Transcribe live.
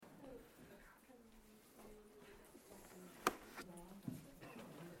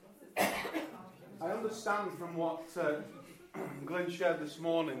understand from what Glenn shared this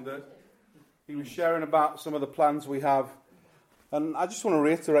morning that he was sharing about some of the plans we have. And I just want to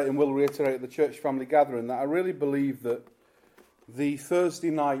reiterate, and will reiterate at the church family gathering, that I really believe that the Thursday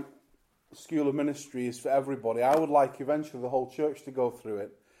night School of Ministry is for everybody. I would like eventually the whole church to go through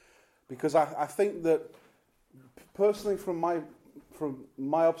it. Because I think that, personally from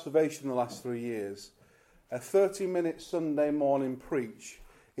my observation in the last 3 years, a 30-minute Sunday morning preach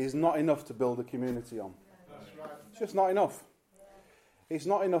is not enough to build a community on. That's right. It's just not enough. It's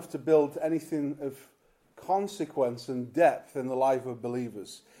not enough to build anything of consequence and depth in the life of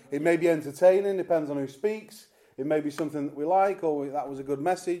believers. It may be entertaining, depends on who speaks. It may be something that we like, or that was a good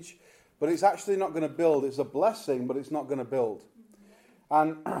message. But it's actually not going to build. It's a blessing, but it's not going to build.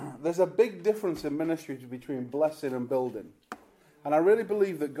 And there's a big difference in ministry between blessing and building. And I really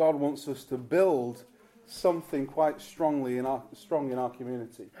believe that God wants us to build something quite strong in our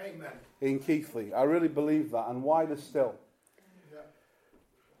community. Amen. In Keighley. I really believe that, and wider still. Yeah.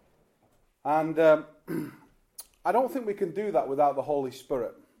 And I don't think we can do that without the Holy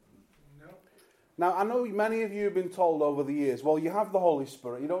Spirit. No. Now, I know many of you have been told over the years, well, you have the Holy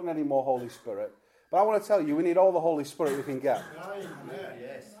Spirit, you don't need any more Holy Spirit. But I want to tell you, we need all the Holy Spirit we can get.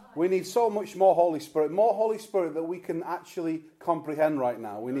 Yes. We need so much more Holy Spirit that we can actually comprehend right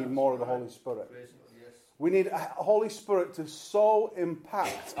now. We need more of the Holy Spirit. We need a Holy Spirit to so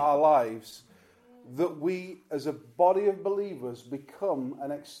impact our lives that we, as a body of believers, become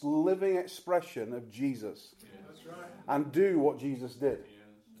an living expression of Jesus. And do what Jesus did.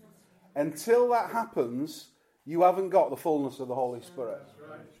 Until that happens, you haven't got the fullness of the Holy Spirit.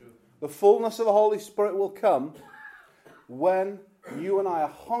 The fullness of the Holy Spirit will come when you and I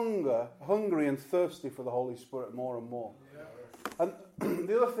are hungry and thirsty for the Holy Spirit more and more. And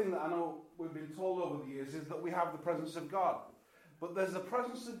the other thing that I know we've been told over the years is that we have the presence of God. But there's the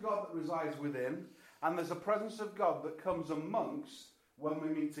presence of God that resides within, and there's a presence of God that comes amongst when we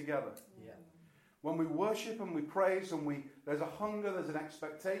meet together. Yeah. When we worship and we praise and there's a hunger, there's an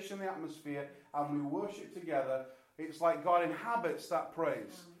expectation in the atmosphere, and we worship together, it's like God inhabits that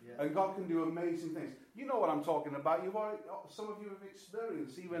praise. Yeah. And God can do amazing things. You know what I'm talking about. Some of you have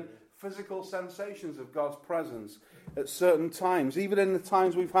experienced even physical sensations of God's presence at certain times, even in the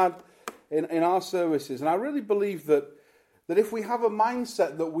times we've had in our services. And I really believe that if we have a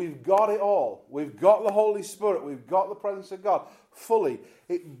mindset that we've got it all, we've got the Holy Spirit, we've got the presence of God fully,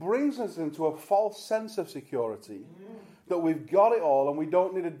 it brings us into a false sense of security that we've got it all and we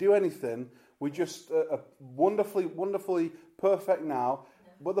don't need to do anything. We just are wonderfully perfect now.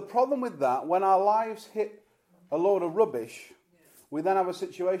 But the problem with that, when our lives hit a load of rubbish, we then have a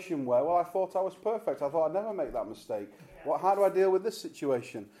situation where, well, I thought I was perfect. I thought I'd never make that mistake. How do I deal with this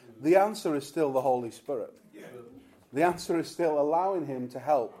situation? The answer is still the Holy Spirit. The answer is still allowing Him to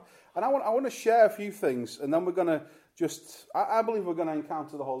help. And I want to share a few things, and then we're going to I believe we're going to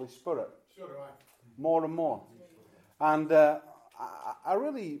encounter the Holy Spirit. So do I. More and more. And I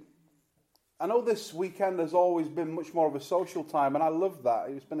know this weekend has always been much more of a social time, and I love that.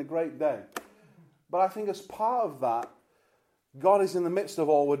 It's been a great day. But I think as part of that, God is in the midst of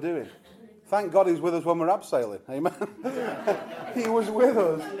all we're doing. Thank God He was with us when we're abseiling. Amen. He was with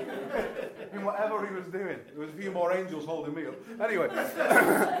us in whatever He was doing. There was a few more angels holding me up. Anyway.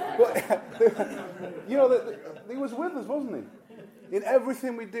 He was with us, wasn't He? In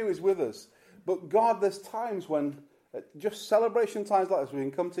everything we do, He's with us. But God, there's times when, just celebration times like this, we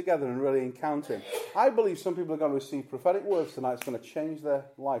can come together and really encounter Him. I believe some people are going to receive prophetic words tonight. It's going to change their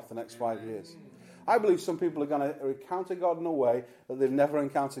life the next 5 years. I believe some people are going to encounter God in a way that they've never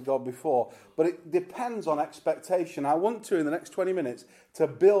encountered God before. But it depends on expectation. I want to, in the next 20 minutes, to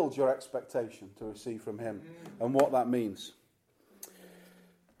build your expectation to receive from Him and what that means.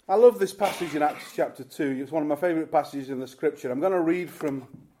 I love this passage in Acts chapter 2. It's one of my favourite passages in the Scripture. I'm going to read from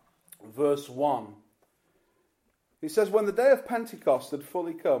verse 1. It says, when the day of Pentecost had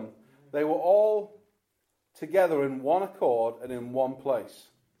fully come, they were all together in one accord and in one place.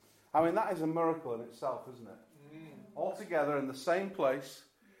 I mean, that is a miracle in itself, isn't it? All together in the same place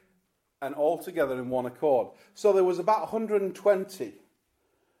and all together in one accord. So there was about 120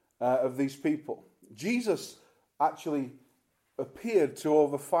 of these people. Jesus actually appeared to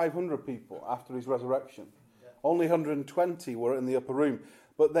over 500 people after His resurrection. Yeah. Only 120 were in the upper room.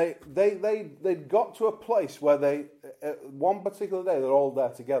 But they got to a place where one particular day, they're all there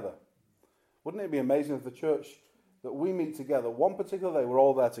together. Wouldn't it be amazing if the church that we meet together, one particular day, we're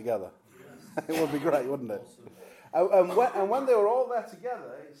all there together? Yes. It would be great, wouldn't it? Awesome. And when they were all there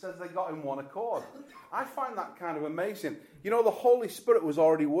together, it says they got in one accord. I find that kind of amazing. You know, the Holy Spirit was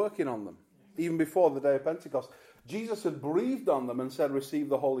already working on them. even before the day of Pentecost. Jesus had breathed on them and said, receive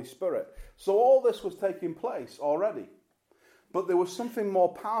the Holy Spirit. So all this was taking place already. But there was something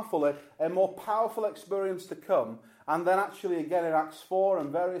more powerful, a more powerful experience to come. And then actually again in Acts 4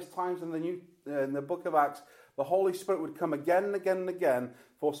 and various times in the book of Acts, the Holy Spirit would come again and again and again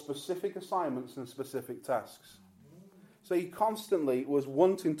for specific assignments and specific tasks. So he constantly was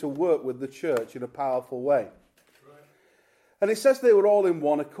wanting to work with the church in a powerful way. Right. And it says they were all in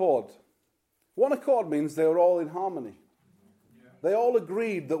one accord. One accord means they were all in harmony. Yeah. They all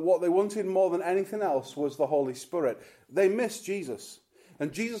agreed that what they wanted more than anything else was the Holy Spirit. They missed Jesus.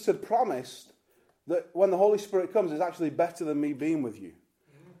 And Jesus had promised that when the Holy Spirit comes, it's actually better than me being with you.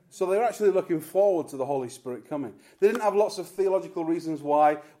 So they were actually looking forward to the Holy Spirit coming. They didn't have lots of theological reasons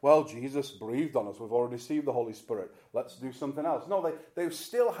why, well, Jesus breathed on us. We've already received the Holy Spirit. Let's do something else. No, they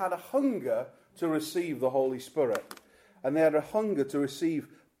still had a hunger to receive the Holy Spirit. And they had a hunger to receive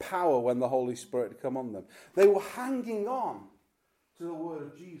power when the Holy Spirit had come on them. They were hanging on to the word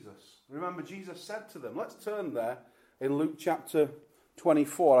of Jesus. Remember, Jesus said to them, let's turn there in Luke chapter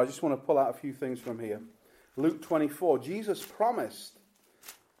 24. I just want to pull out a few things from here. Luke 24. Jesus promised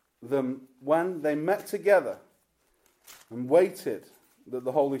them when they met together and waited that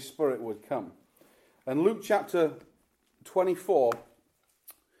the Holy Spirit would come. And Luke chapter 24,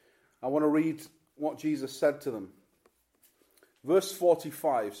 I want to read what Jesus said to them. Verse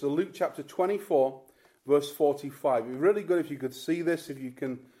 45. So Luke chapter 24, verse 45. It'd be really good if you could see this, if you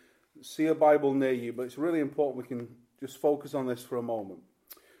can see a Bible near you, but it's really important we can just focus on this for a moment.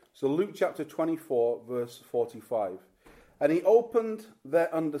 So Luke chapter 24, verse 45. And he opened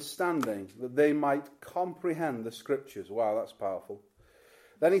their understanding that they might comprehend the scriptures. Wow, that's powerful.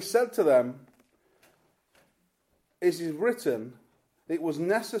 Then he said to them, it is written, it was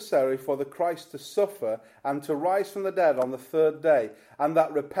necessary for the Christ to suffer and to rise from the dead on the third day, and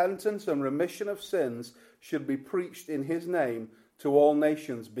that repentance and remission of sins should be preached in his name to all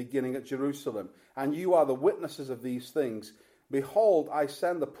nations, beginning at Jerusalem. And you are the witnesses of these things. Behold, I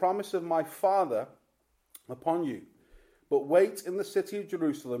send the promise of my Father upon you. But wait in the city of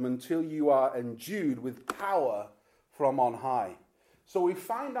Jerusalem until you are endued with power from on high. So we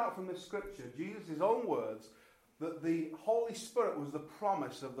find out from this scripture, Jesus' own words, that the Holy Spirit was the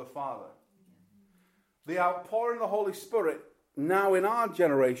promise of the Father. The outpouring of the Holy Spirit, now in our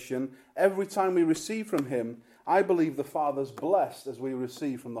generation, every time we receive from him, I believe the Father's blessed as we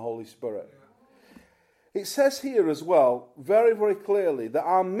receive from the Holy Spirit. It says here as well, very, very clearly, that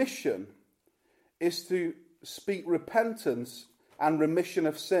our mission is to speak repentance and remission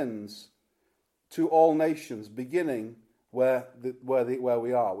of sins to all nations, beginning where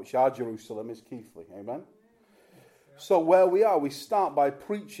we are, which our Jerusalem is Keighley. Amen? So where we are, we start by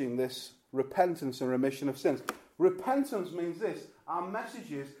preaching this repentance and remission of sins. Repentance means this. Our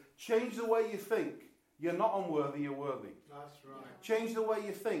message is, change the way you think. You're not unworthy, you're worthy. That's right. Change the way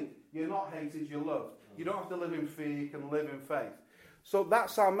you think. You're not hated, you're loved. You don't have to live in fear, you can live in faith. So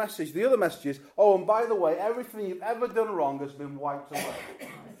that's our message. The other message is, oh, and by the way, everything you've ever done wrong has been wiped away.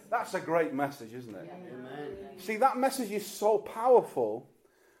 That's a great message, isn't it? Amen. See, that message is so powerful,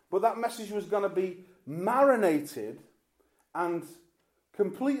 but that message was going to be marinated and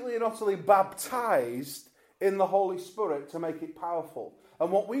completely and utterly baptized in the Holy Spirit to make it powerful.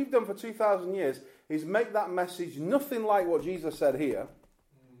 And what we've done for 2,000 years is make that message nothing like what Jesus said here.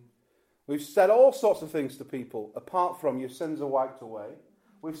 We've said all sorts of things to people, apart from your sins are wiped away.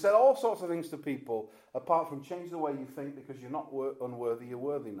 We've said all sorts of things to people, apart from change the way you think because you're not unworthy, you're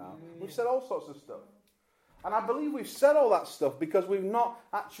worthy now. We've said all sorts of stuff. And I believe we've said all that stuff because we've not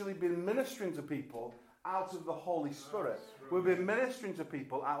actually been ministering to people out of the Holy Spirit. We've been ministering to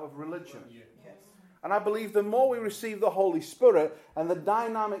people out of religion. And I believe the more we receive the Holy Spirit and the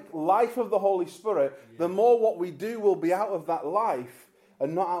dynamic life of the Holy Spirit, the more what we do will be out of that life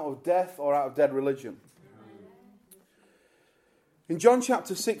and not out of death or out of dead religion. In John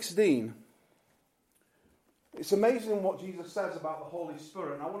chapter 16, it's amazing what Jesus says about the Holy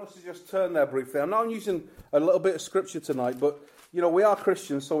Spirit. And I want us to just turn there briefly. I know I'm using a little bit of scripture tonight, but, you know, we are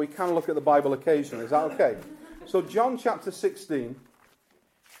Christians, so we can look at the Bible occasionally. Is that okay? So John chapter 16.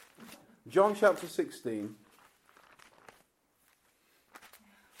 John chapter 16.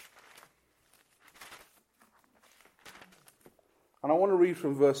 And I want to read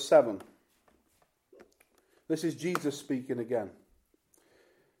from verse 7. This is Jesus speaking again.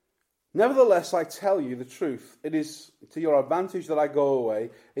 Nevertheless, I tell you the truth. It is to your advantage that I go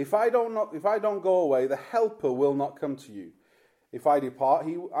away. If I don't go away, the Helper will not come to you. If I depart,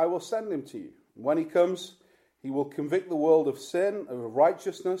 I will send him to you. When he comes, he will convict the world of sin, of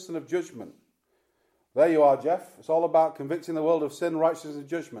righteousness, and of judgment. There you are, Jeff. It's all about convicting the world of sin, righteousness, and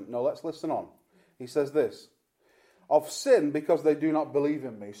judgment. No, let's listen on. He says this. Of sin because they do not believe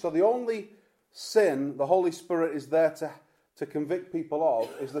in me. So the only sin the Holy Spirit is there to convict people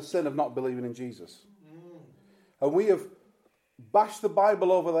of is the sin of not believing in Jesus. And we have bashed the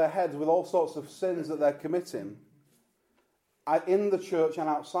Bible over their heads with all sorts of sins that they're committing in the church and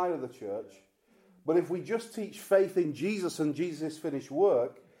outside of the church. But if we just teach faith in Jesus and Jesus' finished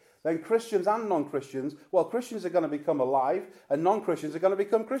work, then Christians and non-Christians, well, Christians are going to become alive and non-Christians are going to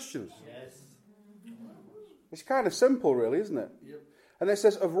become Christians. Yes. It's kind of simple, really, isn't it? Yep. And it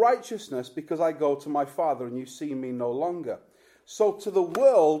says, of righteousness, because I go to my Father and you see me no longer. So to the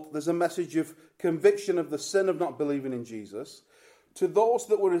world, there's a message of conviction of the sin of not believing in Jesus. To those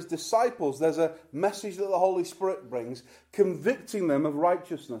that were his disciples, there's a message that the Holy Spirit brings, convicting them of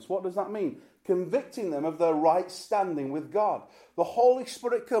righteousness. What does that mean? Convicting them of their right standing with God. The Holy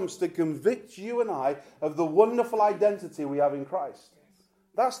Spirit comes to convict you and I of the wonderful identity we have in Christ.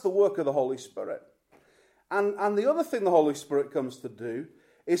 That's the work of the Holy Spirit. And the other thing the Holy Spirit comes to do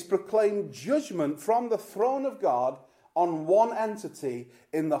is proclaim judgment from the throne of God on one entity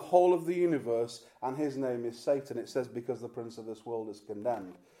in the whole of the universe, and his name is Satan. It says, because the prince of this world is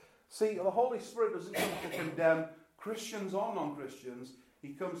condemned. See, the Holy Spirit doesn't come to condemn Christians or non-Christians. He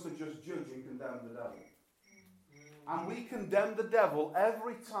comes to just judge and condemn the devil. And we condemn the devil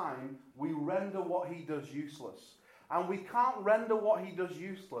every time we render what he does useless. And we can't render what he does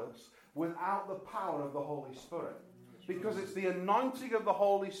useless without the power of the Holy Spirit. Because it's the anointing of the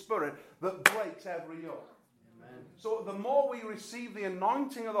Holy Spirit that breaks every yoke. So the more we receive the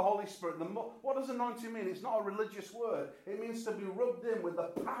anointing of the Holy Spirit, the more. What does anointing mean? It's not a religious word. It means to be rubbed in with the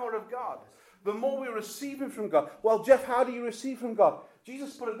power of God. The more we receive him from God. Well, Jeff, how do you receive from God?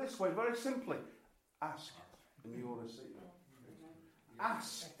 Jesus put it this way, very simply. Ask and you will receive.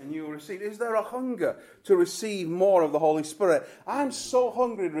 Ask and you will receive. Is there a hunger to receive more of the Holy Spirit? I'm so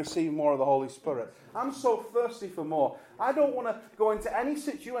hungry to receive more of the Holy Spirit. I'm so thirsty for more. I don't want to go into any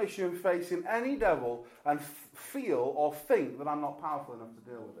situation facing any devil and feel or think that I'm not powerful enough to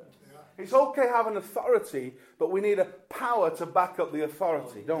deal with it. Yeah. It's okay having authority, but we need a power to back up the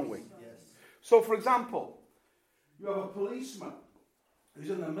authority, don't we? Yes. So, for example, you have a policeman who's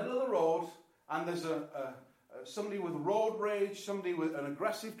in the middle of the road and there's somebody with road rage, somebody with an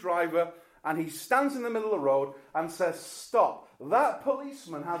aggressive driver, and he stands in the middle of the road and says, stop. That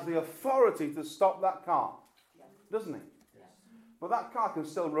policeman has the authority to stop that car, doesn't he? Yes. But that car can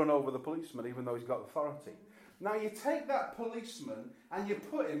still run over the policeman even though he's got authority. Now you take that policeman and you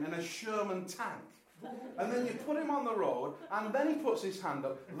put him in a Sherman tank. And then you put him on the road, and then he puts his hand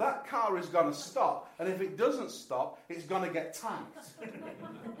up. That car is going to stop, and if it doesn't stop, it's going to get tanked.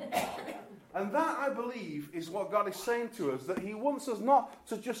 And that, I believe, is what God is saying to us, that he wants us not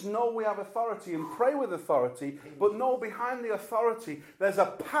to just know we have authority and pray with authority, but know behind the authority there's a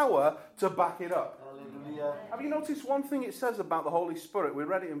power to back it up. Hallelujah. Have you noticed one thing it says about the Holy Spirit? We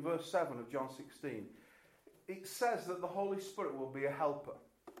read it in verse 7 of John 16. It says that the Holy Spirit will be a helper.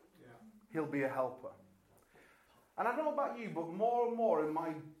 He'll be a helper. And I don't know about you, but more and more in my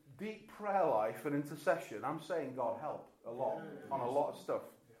deep prayer life and intercession, I'm saying, God, help a lot on a lot of stuff.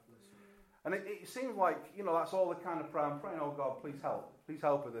 And it seems like, that's all the kind of prayer I'm praying. Oh, God, please help. Please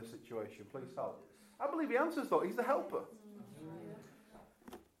help with this situation. Please help. I believe he answers, though. He's the helper.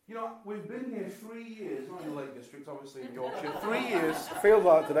 We've been here 3 years, not in the Lake District, obviously in Yorkshire. 3 years, feels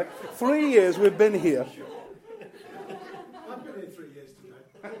like today. 3 years we've been here. I've been here 3 years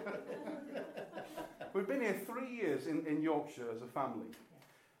today. We've been here 3 years in Yorkshire as a family.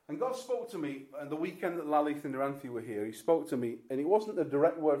 And God spoke to me the weekend that Lalith and Duranthy were here. He spoke to me, and it wasn't a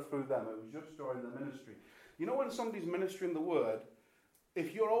direct word through them. It was just during the ministry. When somebody's ministering the word,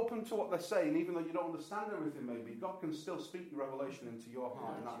 if you're open to what they're saying, even though you don't understand everything maybe, God can still speak revelation into your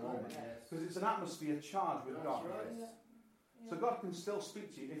heart in that moment. Because it's an atmosphere charged with God. Right. So God can still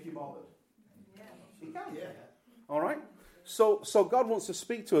speak to you if you're bothered. He can. Yeah. All right? So God wants to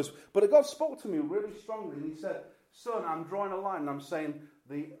speak to us. But God spoke to me really strongly, and he said, son, I'm drawing a line, and I'm saying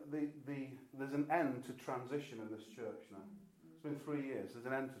there's an end to transition in this church now. It's been 3 years. There's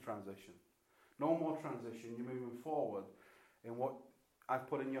an end to transition. No more transition. You're moving forward in what I've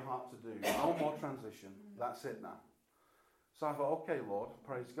put in your heart to do. No more transition. That's it now. So I thought, okay, Lord,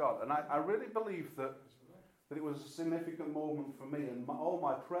 praise God. And I really believe that it was a significant moment for me. And all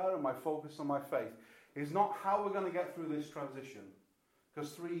my prayer and my focus on my faith is not how we're going to get through this transition.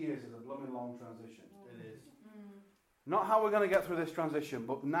 Because 3 years is a blooming long transition. It is. Not how we're going to get through this transition,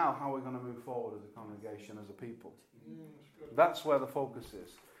 but now how we're going to move forward as a congregation, as a people. That's where the focus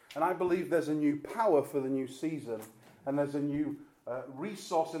is. And I believe there's a new power for the new season. And there's a new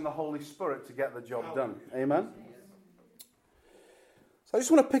resource in the Holy Spirit to get the job done. Amen? So I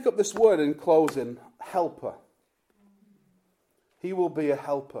just want to pick up this word in closing, helper. He will be a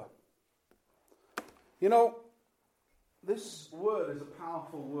helper. You know, this word is a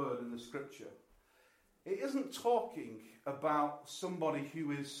powerful word in the scripture. It isn't talking about somebody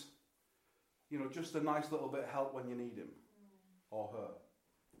who is, just a nice little bit of help when you need him or her.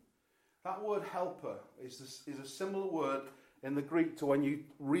 That word helper is a similar word in the Greek to when you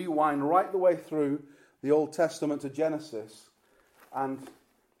rewind right the way through the Old Testament to Genesis, and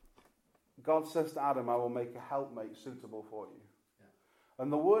God says to Adam, I will make a helpmate suitable for you. Yeah.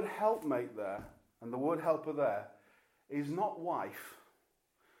 And the word helpmate there, and the word helper there, is not wife.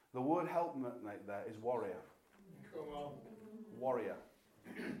 The word helpmate there is warrior. Come on. Warrior.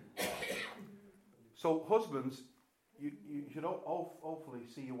 So husbands, you should hopefully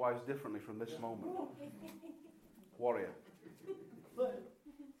see your wives differently from this moment. Warrior.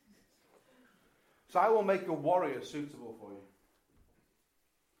 So I will make a warrior suitable for you.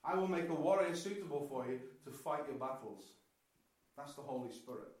 I will make a warrior suitable for you to fight your battles. That's the Holy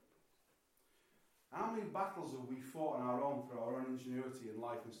Spirit. How many battles have we fought on our own through our own ingenuity in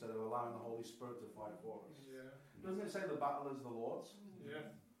life instead of allowing the Holy Spirit to fight for us? Yeah. Doesn't it say the battle is the Lord's? Yeah.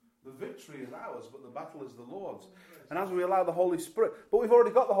 The victory is ours, but the battle is the Lord's. And as we allow the Holy Spirit, but we've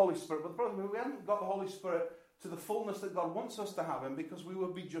already got the Holy Spirit, but the problem is we haven't got the Holy Spirit to the fullness that God wants us to have him, because we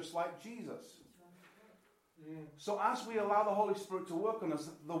will be just like Jesus. So as we allow the Holy Spirit to work on us,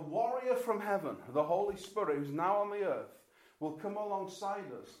 the warrior from heaven, the Holy Spirit who's now on the earth, will come alongside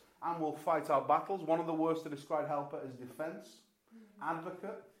us and will fight our battles. One of the words to describe helper is defense,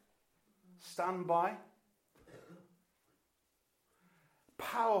 advocate, standby.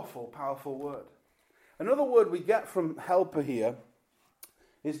 Powerful, powerful word. Another word we get from helper here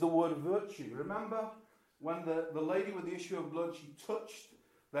is the word virtue. Remember when the lady with the issue of blood, she touched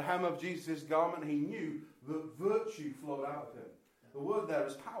the hem of Jesus' garment, he knew that virtue flowed out of him. The word there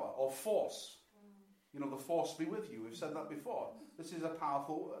is power or force. The force be with you. We've said that before. This is a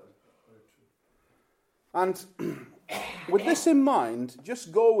powerful word. And with this in mind,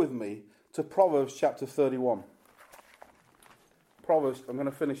 just go with me to Proverbs chapter 31. I'm going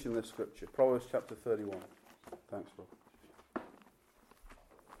to finish in this scripture. Proverbs chapter 31. Thanks, Rob.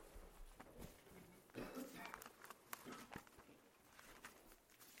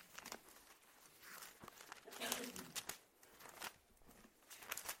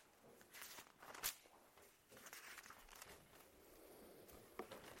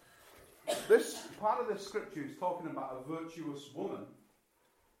 This part of this scripture is talking about a virtuous woman,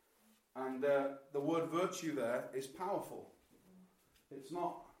 and the word virtue there is powerful. It's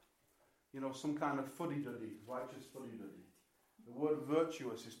not, some kind of fuddy-duddy, righteous fuddy-duddy. The word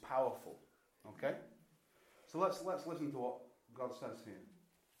virtuous is powerful. Okay? So let's listen to what God says here.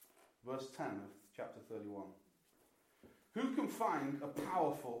 Verse 10 of chapter 31. Who can find a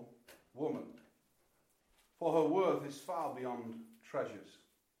powerful woman? For her worth is far beyond treasures.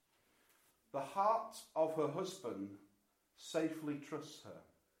 The heart of her husband safely trusts her.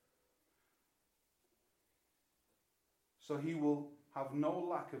 So he will have no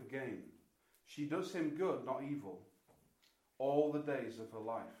lack of gain. She does him good, not evil, all the days of her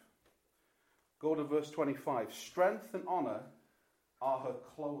life. Go to verse 25. Strength and honor are her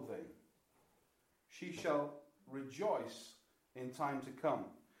clothing. She shall rejoice in time to come.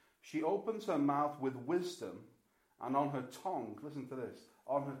 She opens her mouth with wisdom, and on her tongue, listen to this,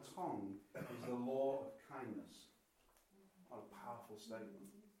 on her tongue is the law of kindness. What a powerful statement.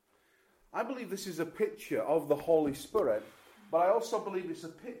 I believe this is a picture of the Holy Spirit, but I also believe it's a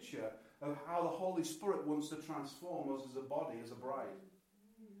picture of how the Holy Spirit wants to transform us as a body, as a bride.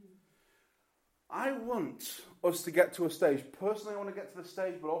 I want us to get to a stage, personally I want to get to the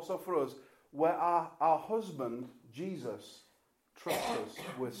stage, but also for us, where our husband, Jesus, trusts us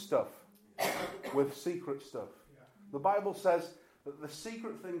with stuff, with secret stuff. The Bible says that the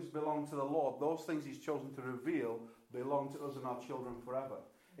secret things belong to the Lord. Those things he's chosen to reveal belong to us and our children forever.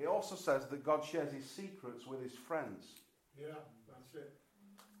 It also says that God shares his secrets with his friends. Yeah, that's it.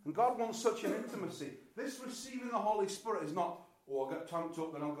 And God wants such an intimacy. This receiving the Holy Spirit is not, I'll get tanked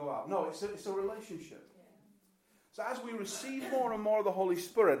up, then I'll go out. No, it's a relationship. Yeah. So as we receive more and more of the Holy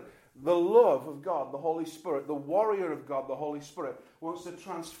Spirit, the love of God, the Holy Spirit, the warrior of God, the Holy Spirit, wants to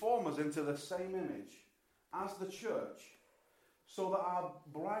transform us into the same image as the church, so that our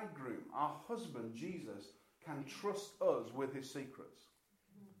bridegroom, our husband, Jesus, can trust us with his secrets.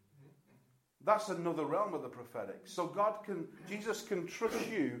 That's another realm of the prophetic. So Jesus can trust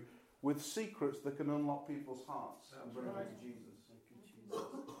you with secrets that can unlock people's hearts and bring them to Jesus.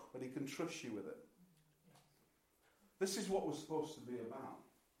 But he can trust you with it. This is what we're supposed to be about.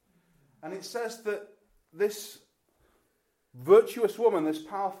 And it says that this virtuous woman, this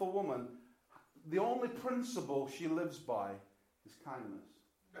powerful woman, the only principle she lives by is kindness.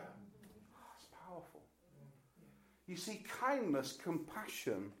 It's powerful. You see, kindness,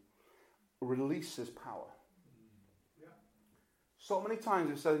 compassion releases power. So many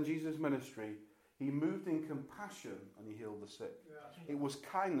times it says in Jesus' ministry, he moved in compassion and he healed the sick. It was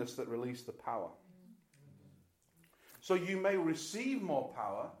kindness that released the power. So you may receive more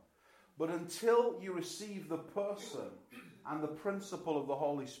power, but until you receive the person and the principle of the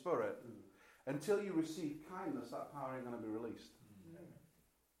Holy Spirit, until you receive kindness, that power ain't going to be released.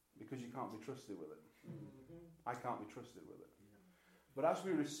 Because you can't be trusted with it. I can't be trusted with it. But as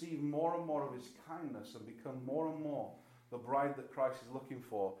we receive more and more of his kindness and become more and more the bride that Christ is looking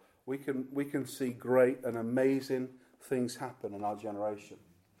for, we can see great and amazing things happen in our generation.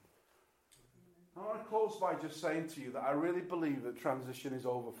 I want to close by just saying to you that I really believe that transition is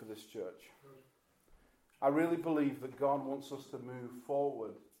over for this church. I really believe that God wants us to move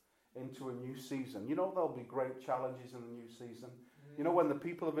forward into a new season. You know, there'll be great challenges in the new season. You know, when the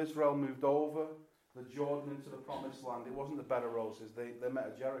people of Israel moved over the Jordan into the promised land, it wasn't the bed of roses. They met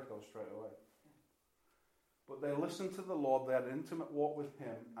at Jericho straight away. But they listened to the Lord, they had an intimate walk with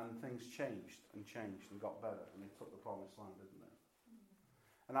him, and things changed and got better. And they took the promised land, didn't they?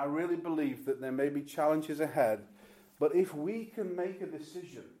 And I really believe that there may be challenges ahead, but if we can make a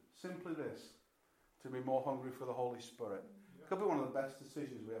decision, simply this, to be more hungry for the Holy Spirit, it could be one of the best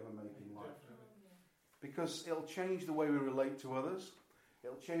decisions we ever make in life. Because it'll change the way we relate to others.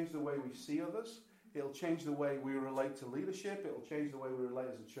 It'll change the way we see others. It'll change the way we relate to leadership. It'll change the way we relate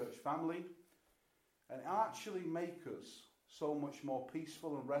as a church family. And actually make us so much more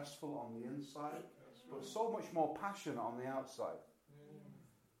peaceful and restful on the inside, but so much more passionate on the outside.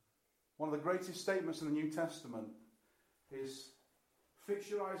 One of the greatest statements in the New Testament is, fix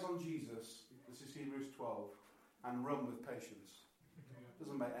your eyes on Jesus, this is Hebrews 12, and run with patience.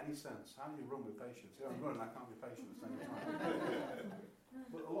 Doesn't make any sense. How do you run with patience? Yeah, I'm running, I can't be patient at the same time.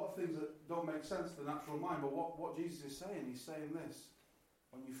 But a lot of things that don't make sense to the natural mind, but what Jesus is saying, he's saying this.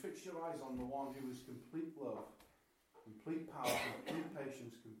 When you fix your eyes on the one who is complete love, complete power, complete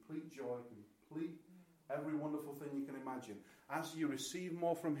patience, complete joy, complete every wonderful thing you can imagine, as you receive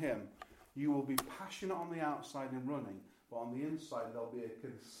more from him, you will be passionate on the outside in running, but on the inside there'll be a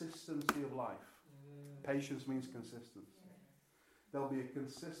consistency of life. Patience means consistency. There'll be a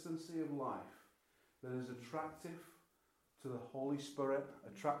consistency of life that is attractive to the Holy Spirit,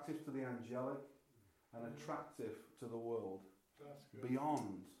 attractive to the angelic, and attractive to the world.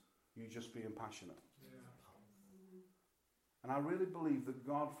 Beyond you just being passionate. And I really believe that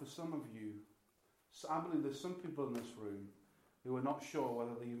God, for some of you, I believe there's some people in this room who are not sure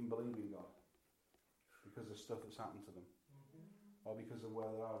whether they even believe in God because of stuff that's happened to them, or because of where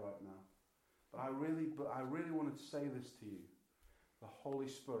they are right now. But I really wanted to say this to you. The Holy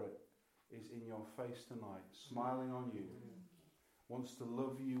Spirit is in your face tonight, smiling on you, wants to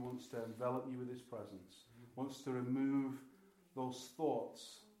love you, wants to envelop you with his presence, wants to remove those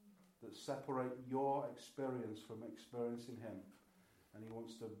thoughts that separate your experience from experiencing him, and he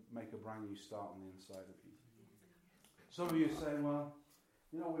wants to make a brand new start on the inside of you. Some of you are saying, well,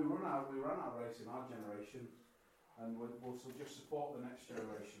 you know, we run our race in our generation, and we'll just support the next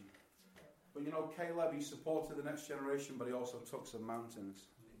generation. But you know, Caleb, he supported the next generation, but he also took some mountains.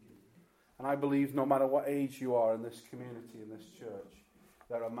 And I believe no matter what age you are in this community, in this church,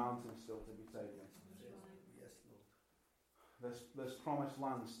 there are mountains still to be taken. There's promised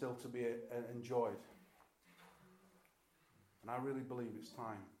land still to be enjoyed. And I really believe it's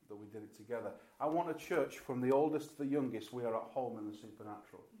time that we did it together. I want a church from the oldest to the youngest, we are at home in the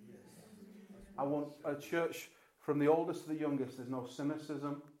supernatural. I want a church from the oldest to the youngest, there's no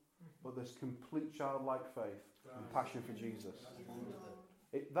cynicism, but there's complete childlike faith and passion for Jesus.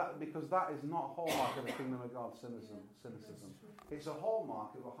 Because that is not a hallmark of the kingdom of God, cynicism. It's a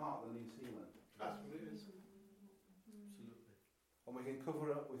hallmark of a heart that needs healing. That's what it is. And we can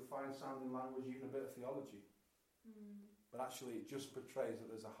cover it up with fine-sounding language, even a bit of theology. But actually, it just portrays that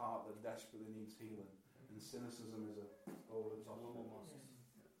there's a heart that desperately needs healing. And cynicism is over the top of it.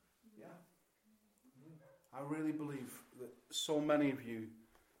 Yeah. I really believe that so many of you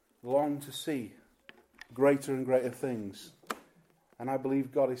long to see greater and greater things. And I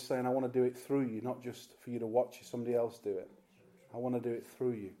believe God is saying, I want to do it through you, not just for you to watch somebody else do it. I want to do it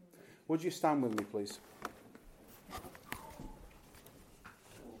through you. Would you stand with me, please?